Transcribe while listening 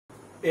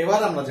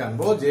এবার আমরা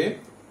জানবো যে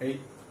এই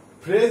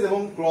ফ্রেজ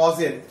এবং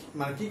ক্লজের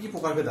মানে কি কি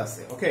প্রকারভেদ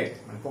আছে। ওকে,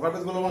 মানে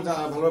প্রকারভেদ গুলো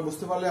ভালোভাবে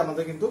বুঝতে পারলে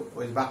আমাদের কিন্তু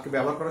ওই বাক্যে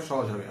ব্যবহার করা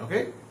সহজ হবে। ওকে,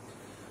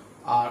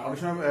 আর অনেক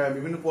সময়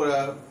বিভিন্ন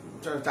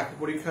চাকরি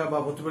পরীক্ষা বা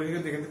ভর্তি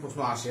পরীক্ষা থেকে প্রশ্ন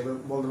আসে,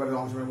 বলতে পারে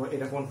অনেক সময়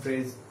এটা কোন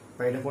ফ্রেজ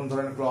বা এটা কোন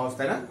ধরনের ক্লজ,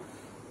 তাই না?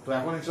 তো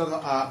এখন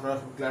আপনারা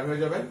ক্লিয়ার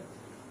হয়ে যাবেন।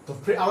 তো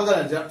আমরা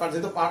জানেন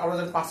যেহেতু আমরা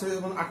জানি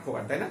 8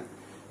 প্রকার, তাই না?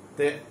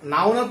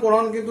 নাউন আর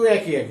প্রোনাউন কিন্তু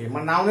একই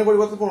মানে নাউনের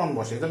পরিবর্তে প্রোনাউন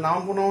বসে।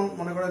 নাউন প্রোনাউন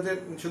মনে করেন যে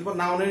শুধু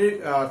নাউনেরই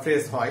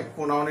ফ্রেজ হয়,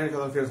 প্রোনাউনের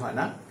ফ্রেজ হয়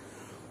না।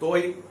 তো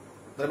ওই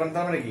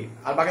তার মানে কি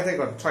আর বাকি থাকে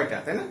 6টা,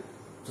 তাই না?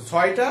 তো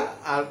 6টা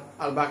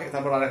আর বাকি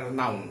তারপর আর একটা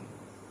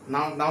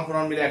নাউন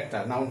প্রোনাউন মিলে একটা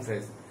নাউন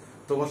ফ্রেজ।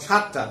 তো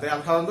 7টা, তাই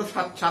সাধারণত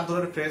 7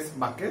 ধরনের ফ্রেজ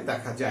বাক্যে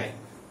দেখা যায়।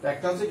 তো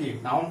একটা হচ্ছে কি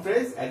noun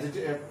phrase,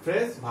 adjective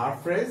phrase, verb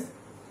phrase,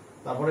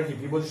 তারপরে কি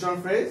প্রিপোজিশনাল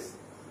ফ্রেজ,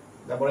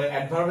 তারপরে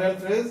অ্যাডভার্বিয়াল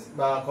ফ্রেজ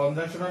বা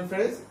কনজাংশনাল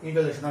ফ্রেজ,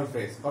 ইন্টারজেকশনাল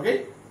ফ্রেজ। ওকে,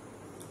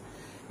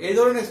 এই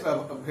ধরনের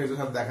ফ্রেজের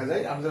সাথে দেখা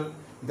যায়। আমাদের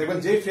দেখবেন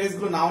যে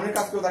ফ্রেজগুলো নাউনের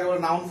কাজ করবে তাকে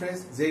বলে নাউন ফ্রেজ,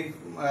 যে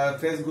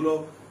ফ্রেজগুলো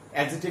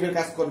অ্যাডজেক্টিভের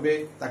কাজ করবে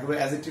তাকে বলে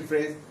অ্যাডজেক্টিভ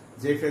ফ্রেজ,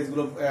 যে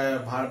ফ্রেজগুলো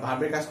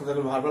ভার্বের কাজ করবে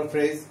তাকে বলে ভার্বাল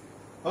ফ্রেজ।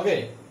 ওকে,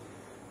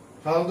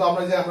 সাধারণত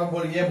আমরা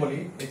বলি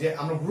এই যে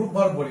আমরা গ্রুপ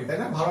ভার্ব বলি, তাই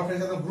না? ভার্ব ফ্রেজ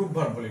আমরা গ্রুপ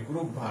ভার্ব বলি,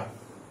 গ্রুপ ভার্ব।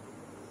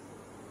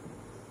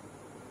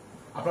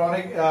 আপনারা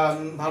অনেক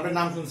ভার্বের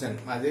নাম শুনছেন,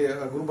 যে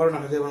গ্রুপ ভার্বের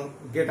নাম হচ্ছে যেমন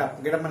গেট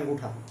আপ মানে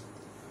উঠা,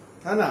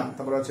 তাই না?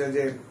 তারপরে হচ্ছে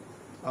যে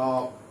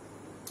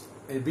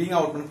ব্রিং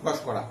আউট মানে প্রকাশ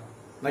করা,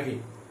 নাকি?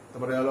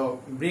 তারপরে হলো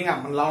ব্রিং আপ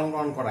মানে লালন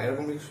পালন করা,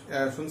 এরকম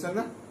শুনছেন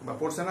না বা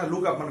পড়ছেন না?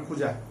 লুক আপ মানে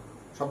খুঁজা,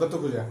 শব্দার্থ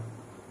খুঁজা,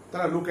 তাই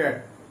না? লুক এট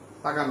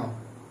তাকানো,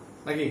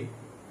 নাকি?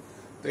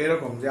 তো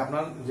এরকম যে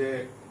আপনার যে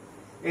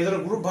এই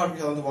ধরনের গ্রুপ ভার্ব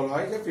সাধারণত বলা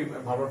হয় যে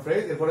ভার্ব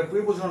ফ্রেজ। এরপরে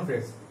প্রিপোজিশনাল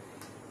ফ্রেজ।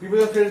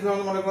 প্রিপোজিশনাল ফ্রেজ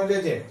মনে করেন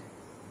যে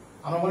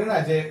আমরা বলি না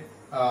যে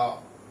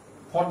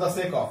ফর দ্য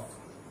সেক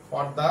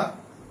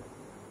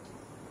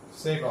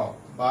অফ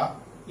বা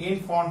ইন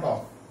ফ্রন্ট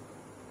অফ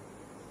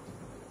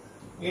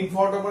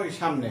মানে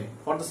সামনে,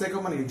 ফর দ্য সেক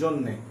অফ মানে কি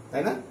জন্যে,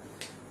 তাই না?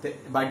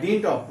 বা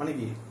ডিন্ট অফ মানে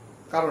কি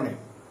কারণে,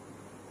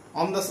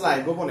 অন দ্য স্লাই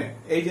গোপনে,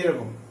 এই যে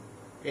এরকম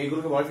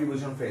এইগুলোকে বলে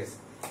প্রিপোজিশনাল ফ্রেজ।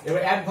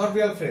 এবার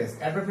অ্যাডভার্বিয়াল ফ্রেজ।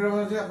 অ্যাডভার্বিয়াল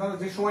হচ্ছে আপনার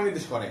যে সময়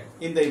নির্দেশ করে,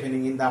 in the evening,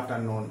 in the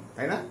afternoon,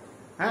 তাই না?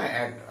 হ্যাঁ,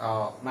 এট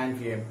 9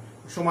 PM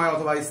সময়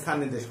অথবা স্থান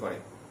নির্দেশ করে,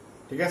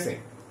 ঠিক আছে?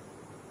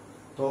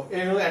 তো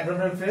এই হলো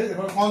অ্যাডভার্বিয়াল ফ্রেজ।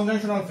 এবার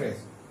conjunctional phrase.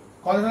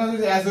 Conjunctional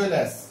phrase as well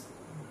as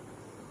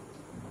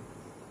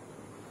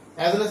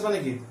মানে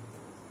কি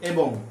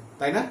এবং,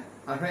 তাই না?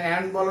 আর এখানে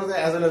এন্ড বলা যায়,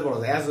 অ্যাজ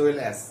ওয়েল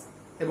অ্যাজ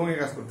এবং এর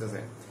কাজ করতেছে।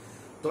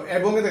 তো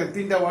এবং এ দেখেন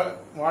 3টা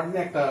ওয়ার্ড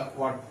নিয়ে একটা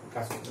ওয়ার্ড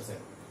কাজ করতেছে।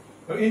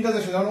 তো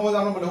ইন্টারজেকশন যেমন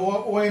আমরা বলি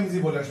ওএমজি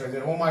বলে আসে যে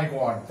ও মাই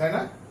গড, তাই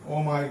না? ও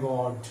মাই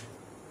গড,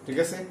 ঠিক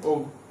আছে? ও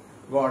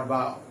গড বা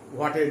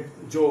হোয়াট এ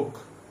জোক।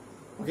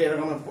 ওকে,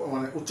 এরকম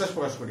মানে উচ্ছ্বাস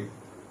প্রকাশ করি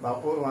বা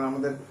মানে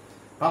আমাদের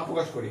ভাব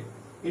প্রকাশ করি,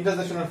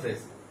 ইন্টারজেকশনাল ফ্রেজ।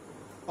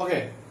 ওকে,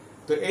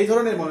 তো এই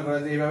ধরনের মনে করেন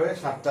যে এইভাবে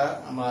 7টা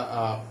আমরা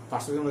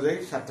পার্সেন্টেজ অনুযায়ী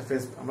 7টা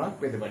ফ্রেজ আমরা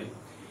পেতে পারি।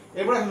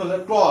 এরপর এখন হলো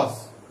ক্লজ।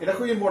 এটা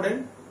খুব ইম্পর্টেন্ট।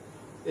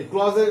 এই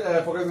ক্লজের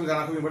প্রকারগুলো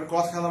জানা খুব ইম্পর্টেন্ট।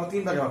 ক্লজ আমরা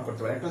 3 ভাগে ভাগ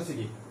করতে পারি। একটা হচ্ছে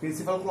কি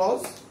প্রিন্সিপাল ক্লজ,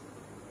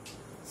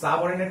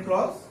 সাবঅর্ডিনেট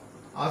ক্লজ,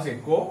 আছে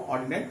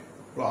কোঅর্ডিনেট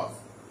ক্লজ।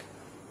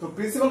 তো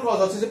প্রিন্সিপাল ক্লজ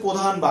হচ্ছে যে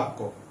প্রধান বাক্য।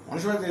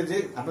 অনেক সময় যে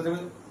আপনাদের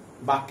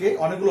বাক্যে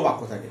অনেকগুলো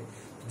বাক্য থাকে,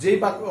 যেই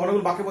বাক্য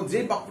অনেকগুলো বাক্যের মধ্যে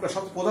যেই বাক্যটা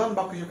সবচেয়ে প্রধান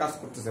বাক্য হিসেবে কাজ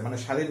করতেছে, মানে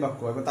স্বাধীন বাক্য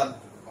এবং তার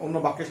অন্য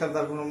বাক্যের সাথে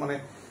তার কোনো মানে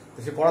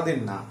সে পরাধীন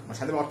না,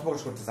 স্বাধীন অর্থ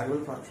প্রকাশ করতেছে, তাকে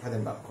বলে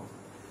স্বাধীন বাক্য।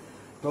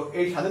 তো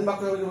এই স্বাধীন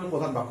বাক্য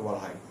প্রধান বাক্য বলা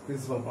হয়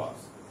প্রিন্সিপাল ক্লজ।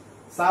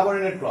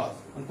 সাবঅর্ডিনেট ক্লজ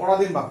মানে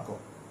পরাধীন বাক্য,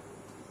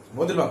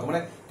 বধির বাক্য।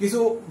 মানে কিছু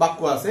বাক্য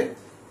আছে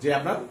যে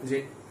আপনার যে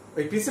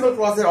এই প্রিন্সিপাল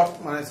ক্লজের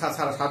মানে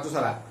সাহায্য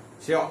ছাড়া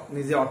সে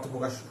নিজে অর্থ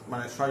প্রকাশ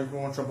মানে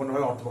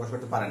সম্পূর্ণভাবে অর্থ প্রকাশ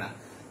করতে পারে না।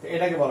 তো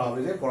এটাকে বলা হবে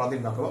যে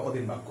পরাধীন বাক্য বা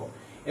অধীন বাক্য।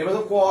 এবার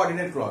তো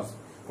কোঅর্ডিনেট ক্লজ।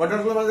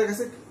 কোঅর্ডিনেট ক্লজ আমাদের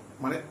কাছে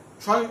মানে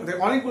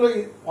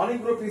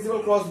অনেকগুলো প্রিন্সিপাল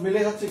ক্লজ মিলে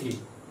হচ্ছে কি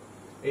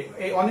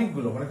এই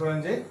অনেকগুলো মনে করেন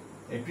যে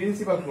এই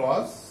প্রিন্সিপাল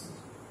ক্লজ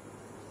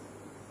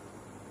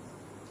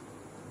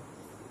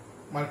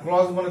মানে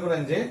ক্লজ মনে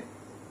করেন যে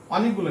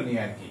অনেকগুলো নিয়ে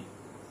আর কি,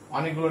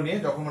 অনেকগুলো নিয়ে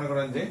যখন মনে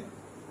করেন যে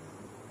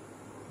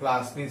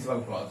plus principal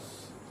clause,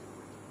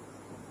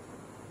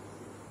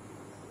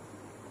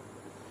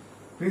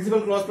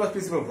 principal clause plus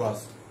principal clause,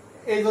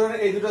 এই ধরনের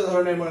এই দুটো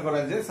ধরনের মনে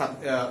করেন যে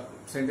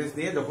সেন্টেন্স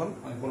নিয়ে যখন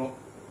কোনো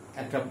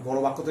একটা বড়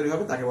বাক্য তৈরি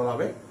হবে তাকে বলা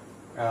হবে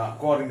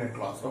কোঅর্ডিনেট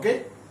ক্লজ। ওকে,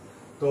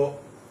 তো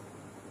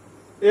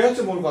এই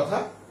হচ্ছে মূল কথা।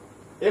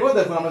 এবার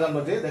দেখুন আমরা জানবো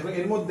যে দেখুন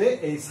এর মধ্যে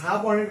এই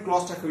সাবঅর্ডিনেট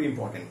ক্লজটা খুব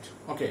ইম্পর্টেন্ট।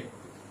 ওকে,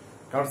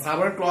 কারণ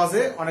সাবঅর্ডিনেট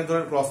ক্লজে অনেক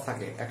ধরনের ক্লজ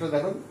থাকে। একটা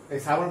দেখুন এই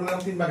সাবঅর্ডিনেট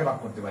ক্লজ 3 ভাগে ভাগ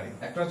করতে পারি।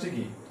 একটা হচ্ছে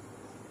কি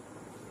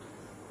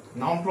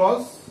noun clause,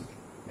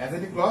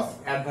 adjective clause,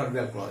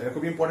 adverbial clause. এটা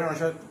খুব ইম্পর্টেন্ট, অনেক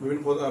সময়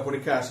বিভিন্ন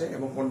পরীক্ষা আসে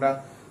এবং কোনটা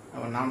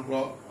নাউন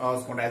ক্লজ,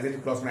 কোনটা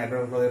অ্যাডজেক্টিভ ক্লজ, কোনটা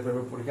অ্যাডভার্বিয়াল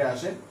ক্লজ পরীক্ষা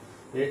আসে,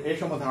 এই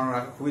সম্বন্ধে ধারণা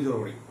রাখা খুবই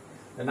জরুরি।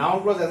 নাউন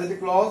ক্লজ, অ্যাডজেক্টিভ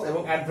ক্লজ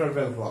এবং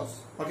অ্যাডভার্বিয়াল ক্লজ।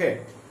 ওকে,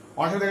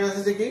 অনেক সময় দেখা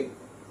যাচ্ছে যে কি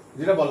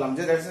যেটা বললাম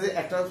যে দেখা যাচ্ছে যে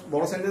একটা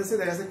বড় সেন্টেন্সে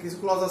দেখা যাচ্ছে কিছু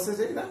ক্লজ আছে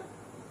যে এটা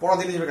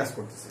পরাধীন হিসেবে কাজ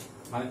করতেছে,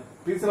 মানে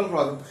প্রিন্সিপাল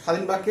ক্লজ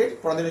স্বাধীন বাক্যে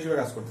পরাধীন হিসেবে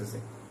কাজ করতেছে।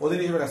 অধীন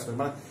হিসেবে কাজ করে,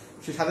 মানে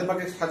সে স্বাধীন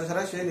বাক্যের সাহায্য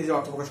ছাড়া সে নিজে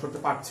অর্থ প্রকাশ করতে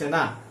পারছে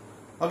না।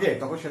 ওকে,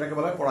 তখন সেটাকে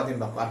বলা হয় পরাধীন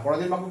বাক্য। আর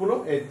পরাধীন বাক্যগুলো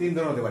এই 3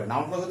 ধরনের হতে পারে,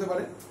 নাউন ক্লজ হতে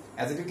পারে,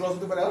 অ্যাডজেক্টিভ ক্লজ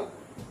হতে পারে, আর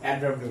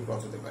অ্যাডভার্বিয়াল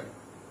ক্লজ হতে পারে।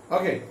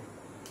 ওকে,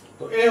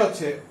 তো এই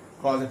হচ্ছে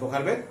ক্লজের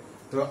প্রকারভেদ।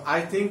 তো আই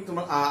থিঙ্ক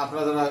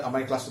আপনারা যারা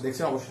আমার ক্লাসটা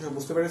দেখছেন অবশ্যই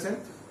বুঝতে পেরেছেন।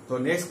 তো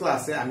নেক্সট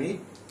ক্লাসে আমি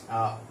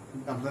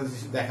আপনাদের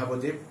দেখাবো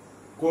যে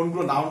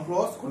কোনগুলো নাউন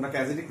ক্লজ, কোনটা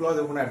অ্যাডজেক্টিভ ক্লজ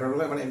এবং কোনটা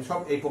অ্যাডভার্বিয়াল, মানে সব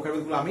এই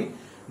প্রকারভেদগুলো আমি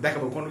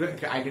দেখাবো কোনগুলো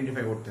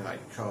আইডেন্টিফাই করতে হয়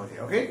সহজে।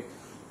 ওকে,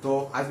 তো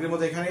আজকের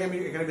মধ্যে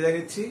এখানে বিদায়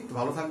নিচ্ছি। তো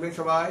ভালো থাকবেন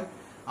সবাই।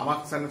 আমার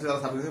চ্যানেলটি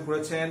যারা সাবস্ক্রাইব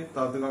করেছেন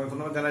তাদেরকে আমি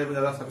ধন্যবাদ জানাই, এবং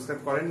যারা সাবস্ক্রাইব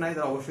করেন নাই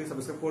তারা অবশ্যই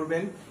সাবস্ক্রাইব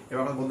করবেন এবং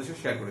আপনার বন্ধুদের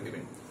সাথে শেয়ার করে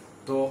দিবেন।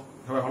 তো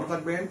সবাই ভালো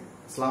থাকবেন।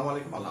 আসসালামু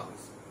আলাইকুম, আল্লাহ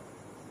হাফেজ।